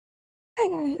Hey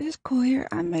guys, it's Cole here.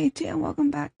 I'm AT and welcome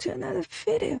back to another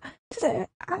video. Today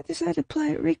I decided to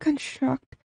play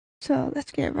Reconstruct, so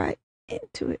let's get right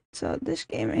into it. So this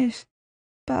game is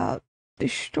about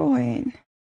destroying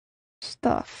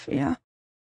stuff, yeah.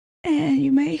 And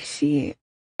you may see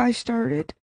I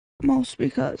started most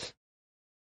because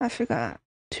I forgot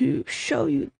to show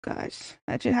you guys.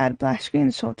 I just had a black screen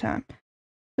this whole time,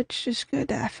 which is good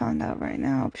that I found out right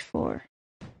now before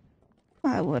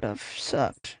I would have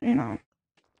sucked,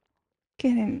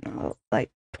 getting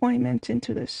like 20 minutes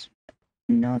into this,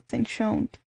 nothing shown.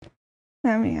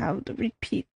 I mean, I would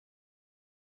repeat.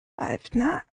 I've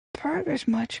not progressed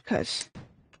much because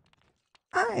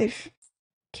I've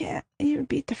can't even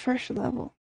beat the first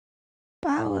level.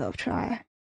 But I will try.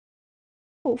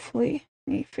 Hopefully.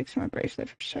 Let me fix my bracelet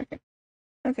for a second.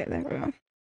 Okay, there we go.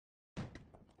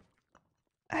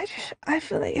 I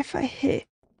feel like if I hit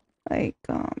like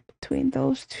between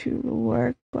those two will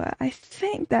work, but I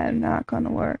think that's not gonna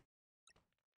work.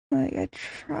 Like I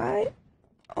tried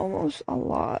almost a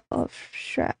lot of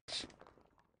strats.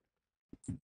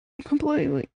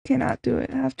 Completely cannot do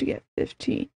it. I have to get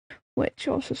 15, which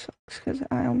also sucks because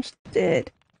I almost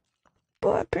did.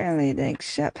 But apparently they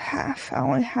accept half. I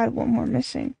only had one more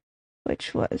missing,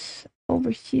 which was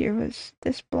over here, was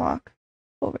this block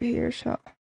over here. So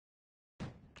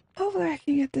hopefully I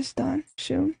can get this done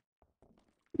soon.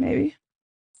 Maybe.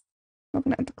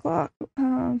 Looking at the clock,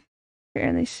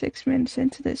 apparently 6 minutes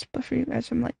into this, but for you guys,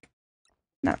 I'm like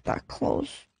not that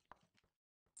close,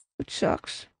 which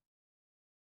sucks.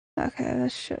 Okay,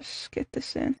 let's just get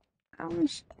this in. That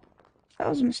was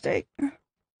a mistake. I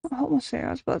almost say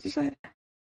I was about to say I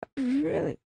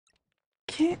really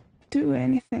can't do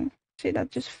anything. See, that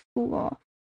just flew off.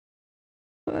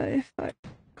 But if I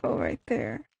go right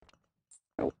there,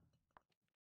 oh,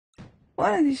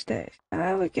 one of these days,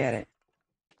 I would get it.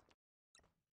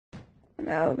 And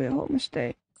that would be a whole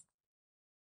mistake.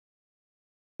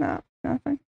 No,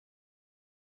 nothing.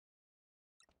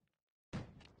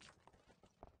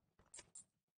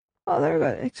 Oh, there we go.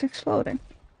 It's exploding.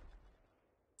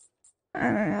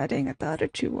 And I didn't get the other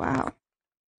two. Wow.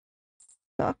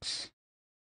 Sucks.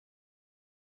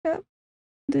 Yep.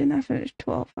 Didn't I finish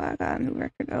 12? I got a new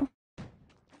record though.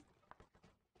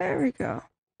 There we go.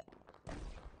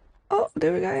 Oh,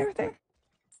 there we got everything.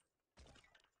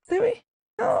 Did we?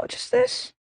 No, just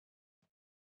this.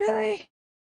 Really?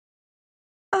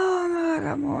 Oh no, I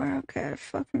got more. Okay,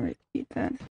 fucking repeat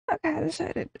then. Okay, I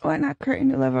decided why not create a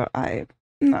new level. I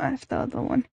not have the other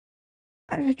one.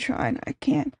 I've been trying, I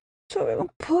can't. So we're gonna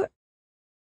put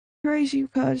crazy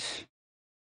because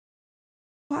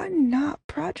why not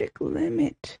Project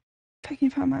Limit? If I can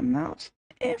find my mouse.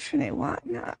 Infinite, why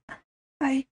not?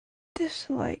 I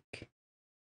dislike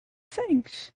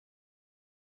things.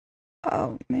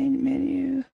 Oh, main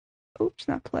menu. Oops,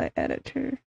 not play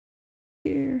editor.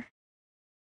 Here.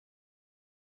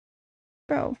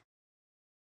 Bro,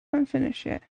 I'm finished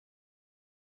yet.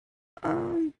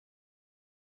 Um,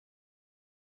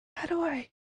 how do I?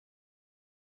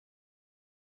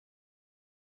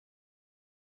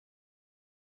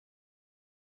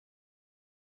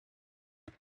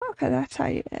 Okay, that's how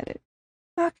you edit.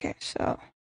 Okay, so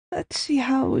let's see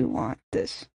how we want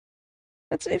this.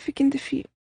 Let's see if we can defeat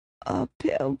a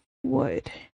bit of wood.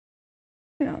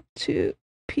 2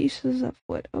 pieces of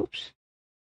wood. Oops.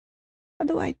 How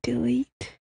do I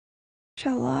delete?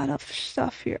 There's a lot of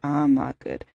stuff here. I'm not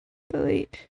good.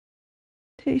 Delete.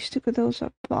 Taste of those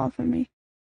that bother me.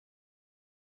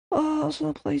 Oh,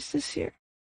 also place this here.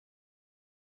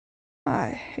 I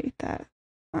hate that.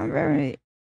 I'm very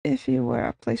iffy where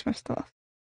I place my stuff.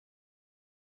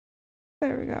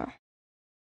 There we go.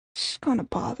 It's gonna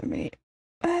bother me.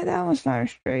 That one's not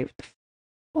straight.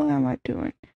 What am I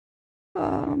doing?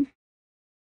 Um,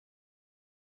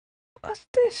 what's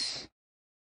this?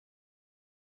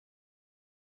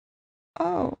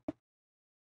 Oh,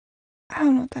 I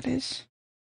don't know what that is.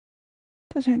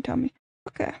 Doesn't tell me.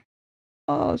 Okay.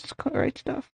 Oh, it's right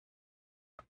stuff.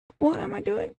 What am I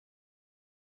doing?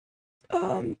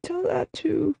 Tell that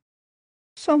to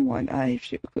someone. I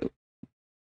have a clue.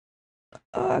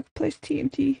 I could place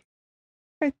TNT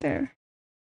right there.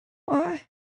 Why?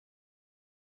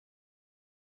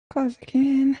 Cause I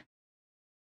can.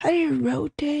 How do you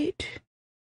rotate?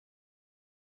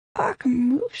 I can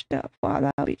move stuff. Wow,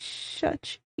 that would be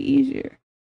such easier.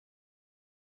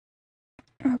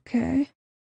 Okay.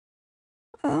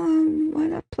 Why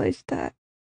not place that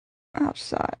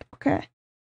outside? Okay.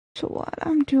 So what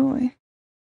I'm doing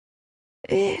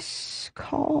is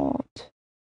called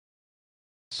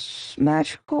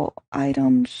magical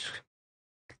items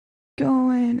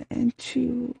going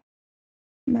into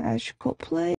magical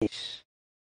place.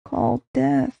 called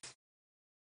death.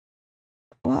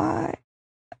 Why?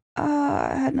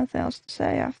 I had nothing else to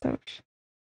say afterwards.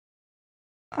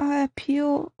 I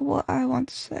appeal what I want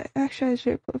to say. Actually,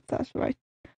 I if that's the right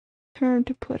term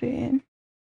to put it in.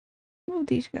 Move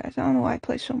these guys. I don't know why I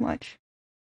play so much.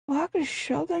 Well, I could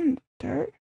show them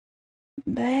dirt.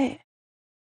 Man.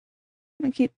 I'm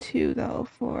gonna keep 2 though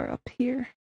for up here.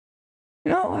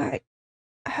 You know, I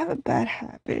have a bad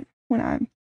habit when I'm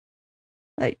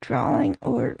like drawing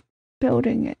or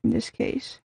building it in this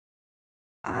case.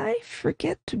 I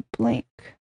forget to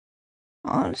blink.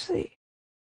 Honestly.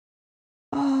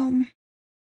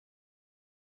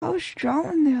 I was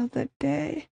drawing the other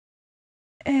day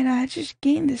and I just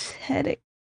gained this headache.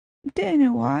 Didn't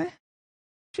know why.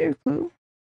 Zero clue.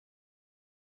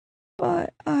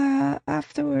 But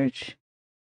afterwards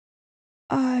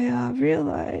I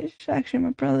realized, actually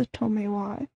my brother told me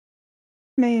why.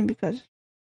 Mainly because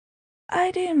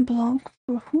I didn't blink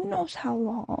for who knows how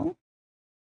long.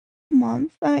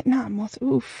 Month? Not a month,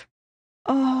 oof.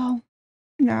 An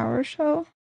hour or so,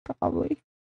 probably.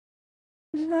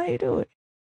 This is how you do it.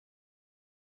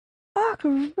 I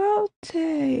can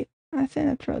rotate. I think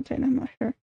that's rotating, I'm not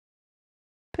sure.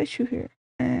 Put you here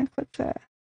and click that.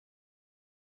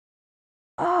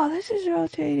 Oh, this is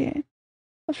rotating.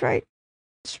 That's right.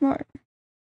 Smart.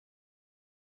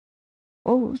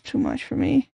 Oh, too much for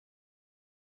me.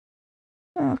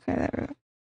 Okay, there we go.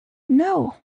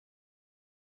 No!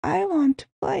 I want to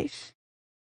place.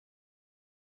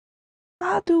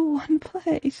 I'll do one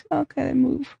place. Okay,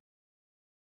 move.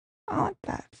 I want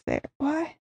that there.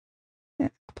 Why? Yeah,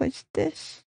 place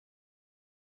this.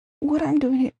 What I'm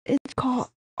doing here, it's called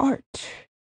art.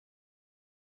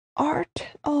 Art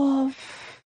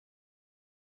of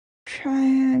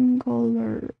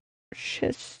triangular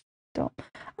system.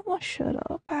 I'm gonna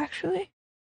shut up, actually.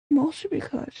 Mostly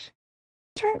because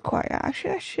it's very quiet.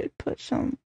 Actually, I should put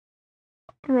some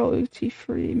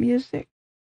royalty-free music.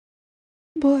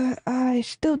 But I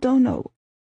still don't know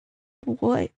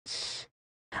what.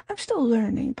 I'm still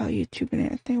learning about YouTube and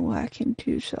everything, what I can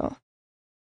do, so.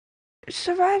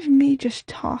 Survive me just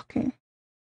talking.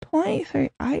 23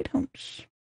 items.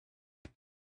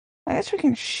 I guess we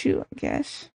can shoot, I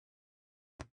guess.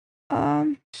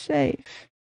 Save.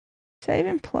 Save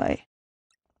and play.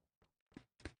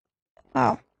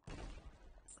 Wow.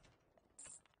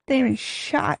 They haven't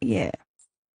shot yet.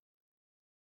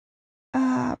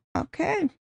 Okay.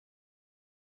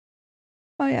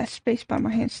 Oh yeah, spacebar,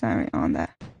 my hand's not on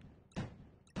that.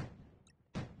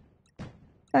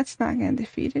 That's not getting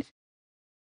defeated.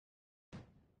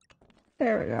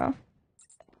 There we go.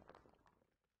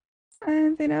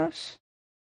 Anything else?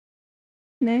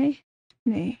 Nay?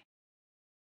 Nay.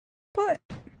 But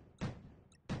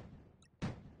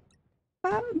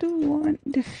how do one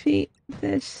defeat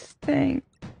this thing?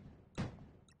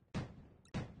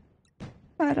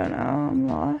 I don't know, I'm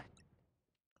lost.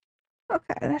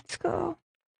 Okay, let's go.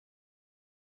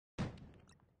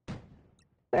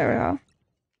 There we go.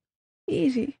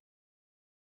 Easy.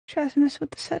 Try to mess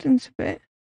with the settings a bit.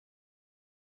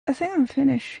 I think I'm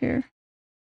finished here.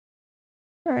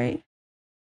 Right.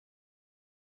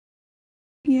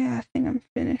 Yeah, I think I'm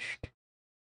finished.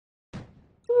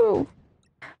 Ooh.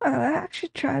 I actually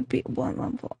try to beat 1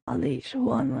 level. At least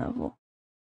 1 level.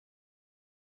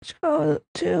 Let's go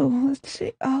 2. Let's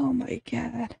see. Oh my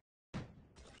god.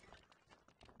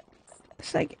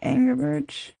 It's like Angry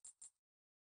Birds.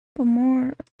 But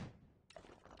more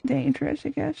dangerous, I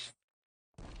guess.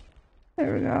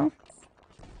 There we go.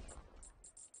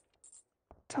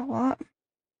 It's a lot.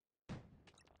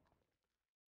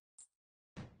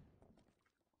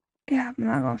 Yeah, I'm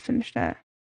not gonna finish that.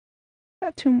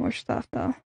 Got 2 more stuff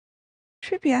though.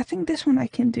 Trippy, I think this one I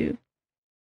can do.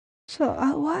 So,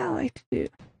 what I like to do.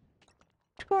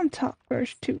 Let's go on top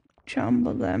first to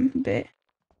jumble them a bit.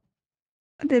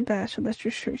 I did bad, so let's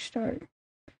just restart.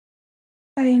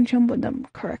 I didn't jumble them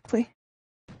correctly.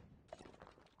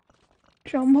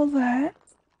 Jumble that.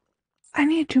 I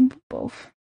need to jumble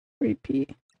both.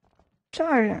 Repeat.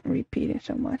 Sorry I'm repeating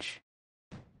so much.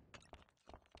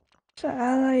 So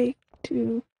I like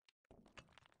to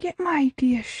get my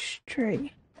ideas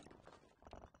straight.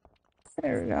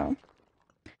 There we go.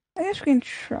 I guess we can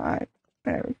try.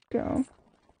 There we go.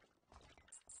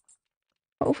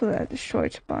 Hopefully that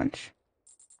destroys a bunch.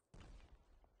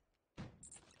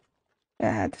 Yeah,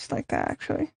 I had this like that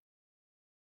actually.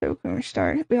 So we can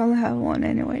restart. We only have 1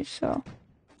 anyway, so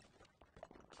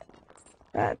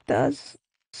that does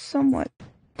somewhat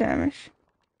damage.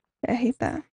 I hate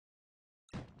that.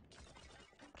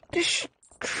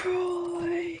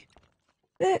 Destroy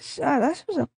this. This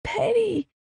was a petty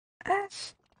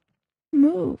ass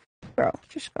move. Bro,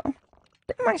 just go.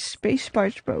 My space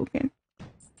bar's broken.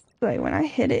 Like, when I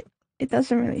hit it, it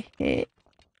doesn't really hit.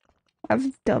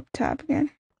 I've double tap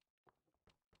again.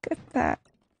 Get that.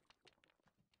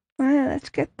 Alright, let's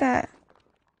get that.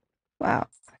 Wow,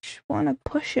 I just want to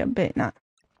push it a bit, not.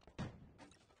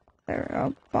 There we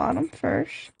go, bottom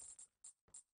first.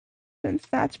 Since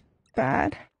that's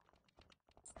bad.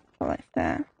 I like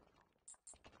that.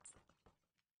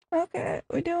 Okay,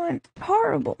 we're doing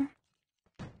horrible.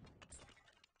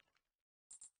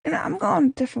 And I'm going a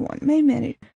different one. Main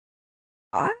menu.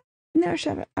 I never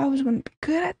said I was going to be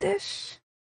good at this.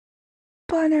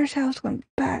 But I never said I was going to be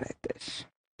bad at this.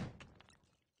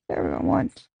 There we go,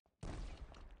 once.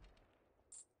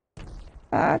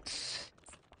 That's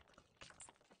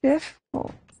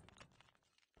difficult.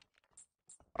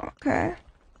 Okay.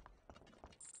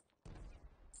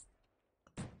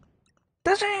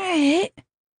 Doesn't even hit.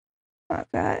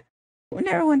 Okay. We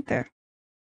never went there.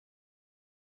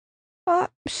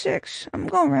 6. I'm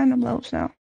going random levels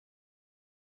now.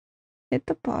 Hit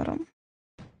the bottom.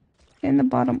 In the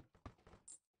bottom.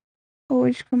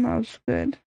 Always come out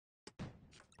good.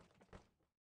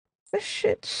 This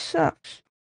shit sucks.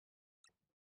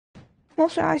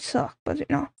 Mostly I suck, but you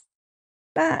know.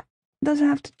 That doesn't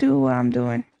have to do what I'm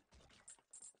doing.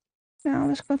 Now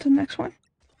let's go to the next one.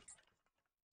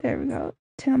 There we go.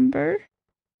 Timber.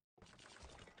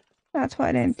 That's why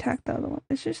I didn't attack the other one.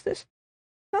 It's just this.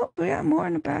 Oh, we got more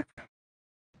in the back.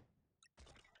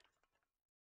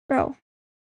 Bro.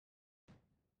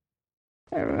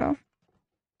 There we go.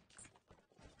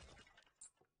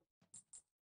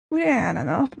 We didn't have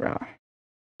enough, bro.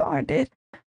 Thought I did.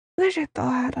 Literally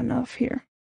thought I had enough here.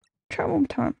 Try one more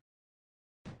time.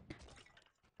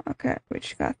 Okay, we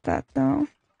just got that down.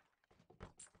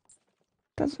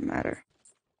 Doesn't matter.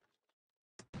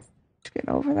 Let's get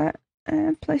over that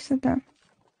and place it down.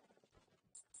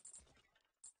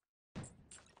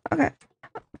 Okay.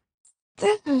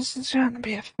 This is gonna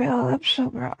be a fail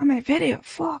episode, bro. I mean, video.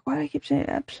 Fuck, why do I keep saying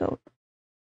episode?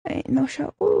 Ain't no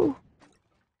show. Ooh.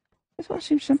 This one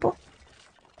seems simple.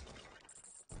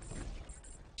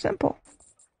 Simple.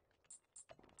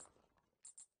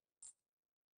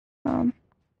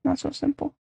 Not so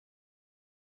simple.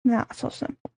 Not so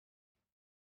simple.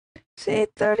 See,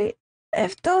 30.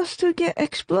 If those two get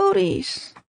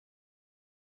explodies.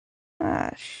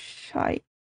 Ah, shite.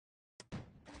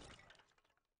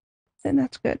 Then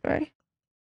that's good, right?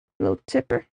 Little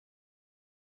tipper.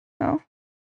 No.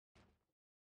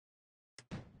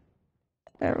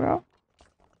 There we go.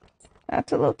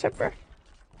 That's a little tipper.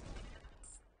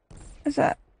 Is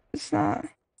that? It's not.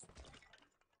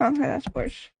 Okay, that's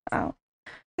worse. Ow.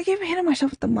 I keep hitting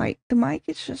myself with the mic. The mic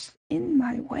is just in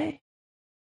my way.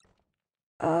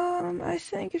 I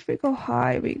think if we go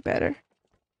high, it'd be better.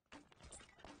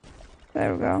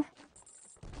 There we go.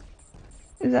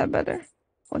 Is that better?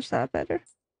 Was that better?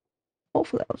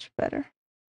 Hopefully that was better.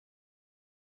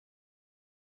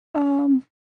 Oh,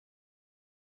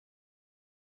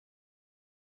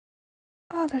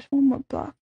 there's one more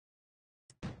block.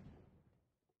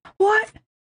 What?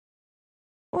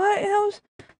 What? That was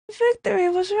victory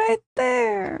was right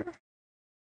there.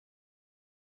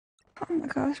 Oh my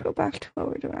god, let's go back to what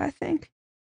we're doing, I think.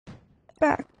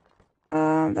 Back.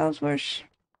 That was worse.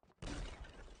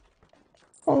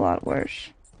 Whole lot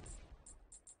worse.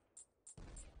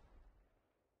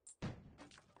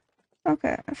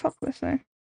 Okay, fuck this thing.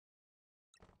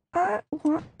 I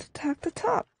want to attack the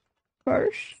top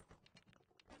first.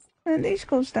 And these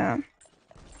goes down.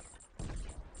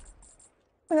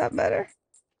 Is that better?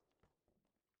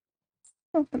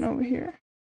 Nothing over here.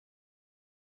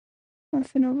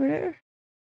 Nothing over there.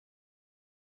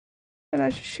 Did I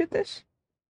just shoot this?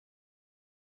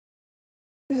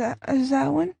 Is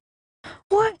that one?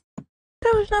 What?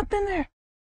 There was nothing there.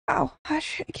 Ow, I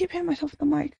keep hitting myself with the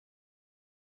mic.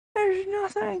 There's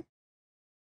nothing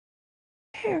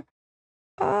here.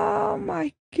 Oh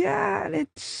my god,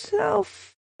 it's so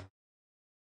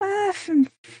effing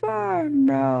fun,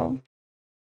 bro.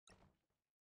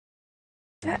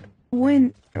 That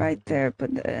win right there,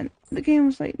 but then the game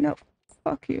was like, no,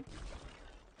 fuck you.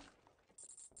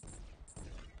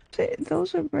 See,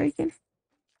 those are breaking.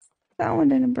 That one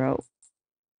didn't broke.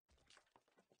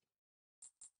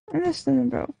 And this didn't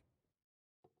broke.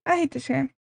 I hate this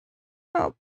game.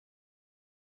 Oh.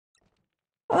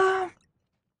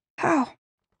 How?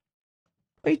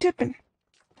 Are you tipping?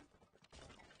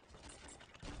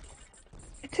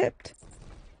 I tipped.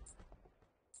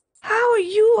 How are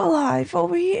you alive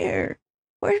over here?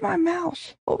 Where's my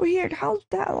mouse? Over here. How's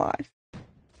that alive?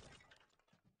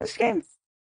 This game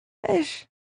is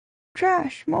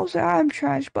trash. Mostly I'm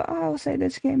trash, but I'll say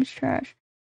this game is trash.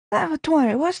 Level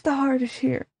 20. What's the hardest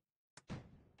here?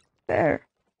 There.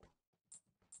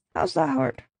 How's that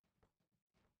hard?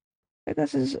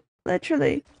 Because it's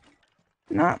literally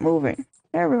not moving.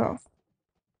 There we go.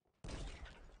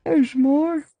 There's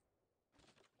more.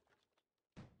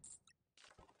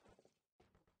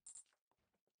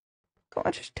 Come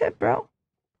on, just tip, bro.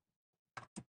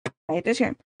 I hate this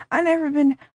game. I've never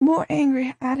been more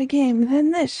angry at a game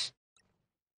than this.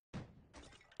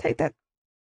 Take that.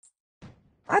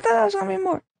 I thought that was gonna be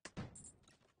more.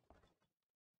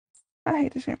 I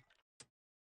hate this game.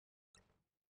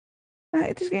 I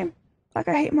hate this game. Like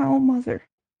I hate my own mother.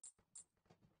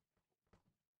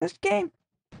 This game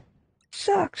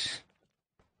sucks.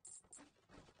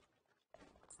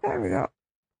 There we go.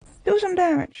 Do some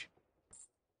damage.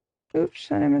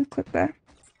 Oops, I didn't mean to click that.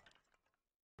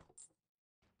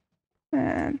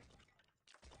 And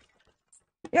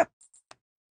yep.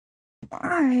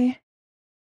 Why?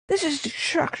 This is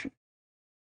destruction.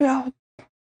 Well,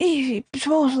 easy,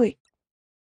 supposedly.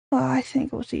 Well, I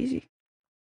think it was easy.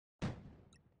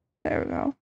 There we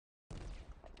go.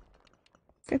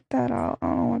 Get that out. I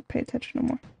don't want to pay attention no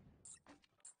more.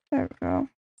 There we go.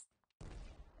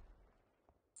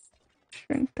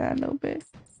 Shrink that a little bit.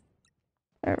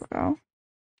 There we go.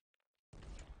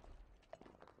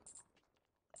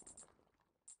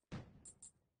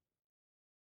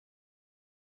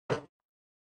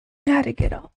 I had to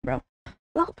get up, bro. A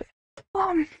little bit.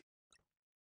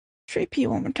 3P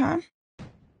one more time.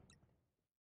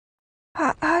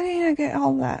 How did I get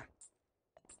all that?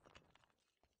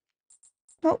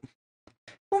 Nope.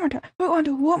 One more time. We're going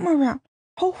to do one more round.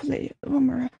 Hopefully, one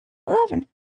more round. 11.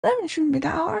 11 shouldn't be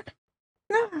that hard.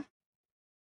 Nah.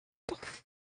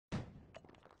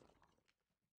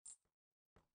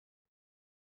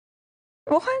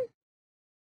 What?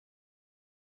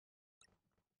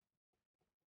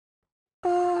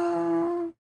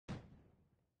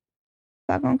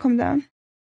 That gonna come down.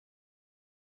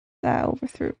 That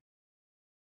overthrew.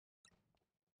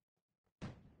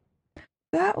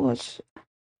 That was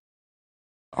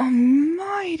a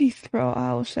mighty throw,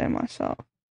 I will say myself.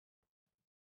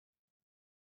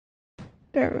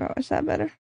 There we go. Is that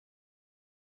better?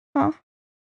 Huh?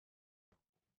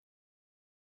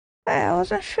 Hey, I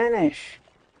wasn't finished.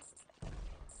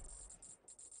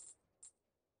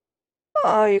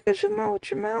 Oh, you can zoom out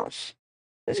with your mouse.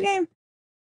 This game.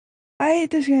 I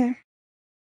hate this game.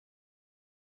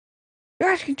 You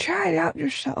guys can try it out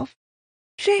yourself.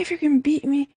 See if you can beat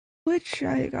me. Which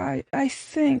I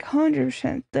think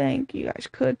 100% think you guys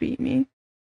could beat me.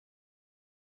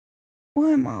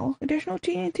 One mile. There's no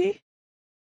TNT.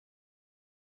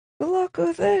 Good luck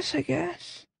with this, I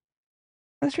guess.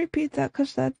 Let's repeat that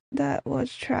because that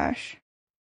was trash.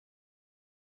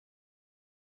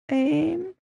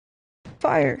 Aim.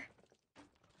 Fire.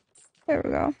 There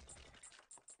we go.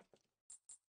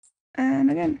 And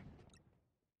again.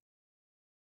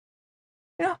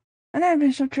 You know, I've never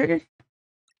been so triggered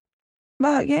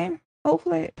by a game.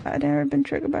 Hopefully, I've never been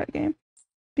triggered by a game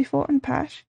before in the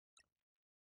past.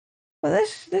 But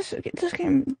this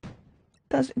game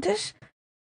does it. This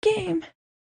game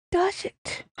does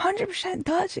it. 100%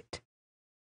 does it.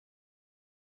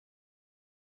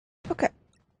 Okay.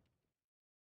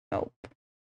 Nope.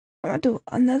 I'm gonna do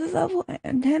another level,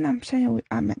 and then I'm saying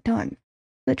I'm done.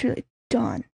 Literally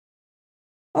done.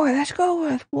 Okay, let's go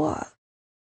with what?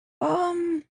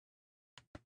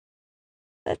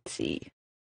 Let's see.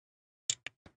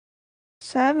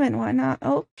 7, why not?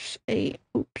 Oops, 8,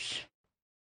 oops.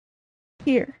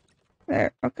 Here.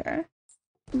 There, okay.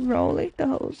 Roll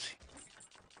those.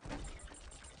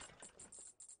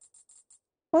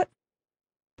 What?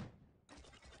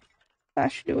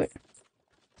 That should do it.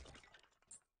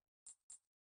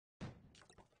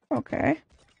 Okay.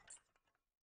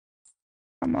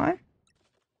 Come on.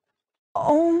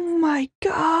 Oh my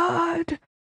god!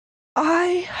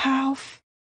 I have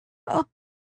a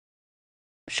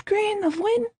screen of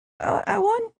win. I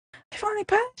won. I finally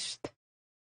passed.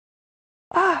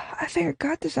 I think I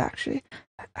got this actually.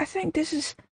 I think this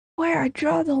is where I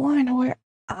draw the line where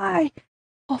I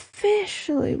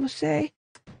officially will say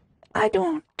I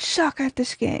don't suck at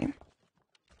this game.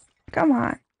 Come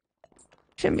on.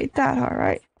 Shouldn't be that hard,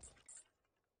 right?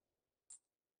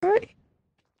 Right?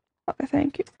 Okay,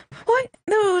 thank you. What?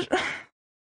 No,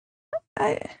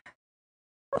 that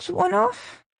was one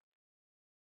off.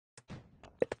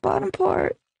 Get the bottom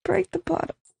part. Break the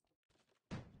bottom.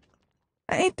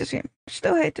 I hate this game.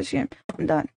 Still hate this game. I'm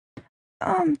done.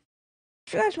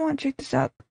 If you guys want to check this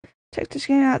out, check this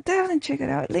game out, definitely check it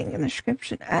out. Link in the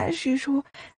description as usual.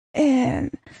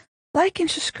 And like and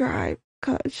subscribe,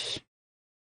 cause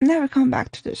never come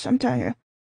back to this. I'm telling you.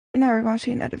 never gonna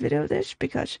see another video of this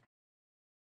because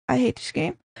I hate this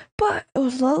game. But it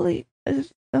was lovely.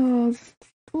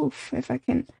 Oof, if I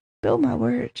can build my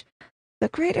words. The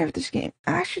creator of this game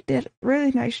actually did a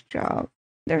really nice job.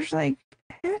 There's like,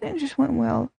 everything just went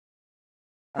well.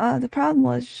 The problem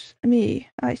was me.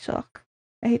 I suck.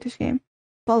 I hate this game.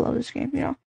 But I love this game, you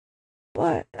know.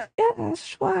 But yeah,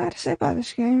 that's what I had to say about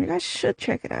this game. You guys should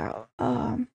check it out.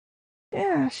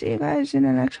 Yeah, see you guys in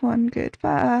the next one.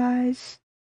 Goodbyes.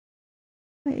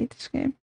 I hate this game.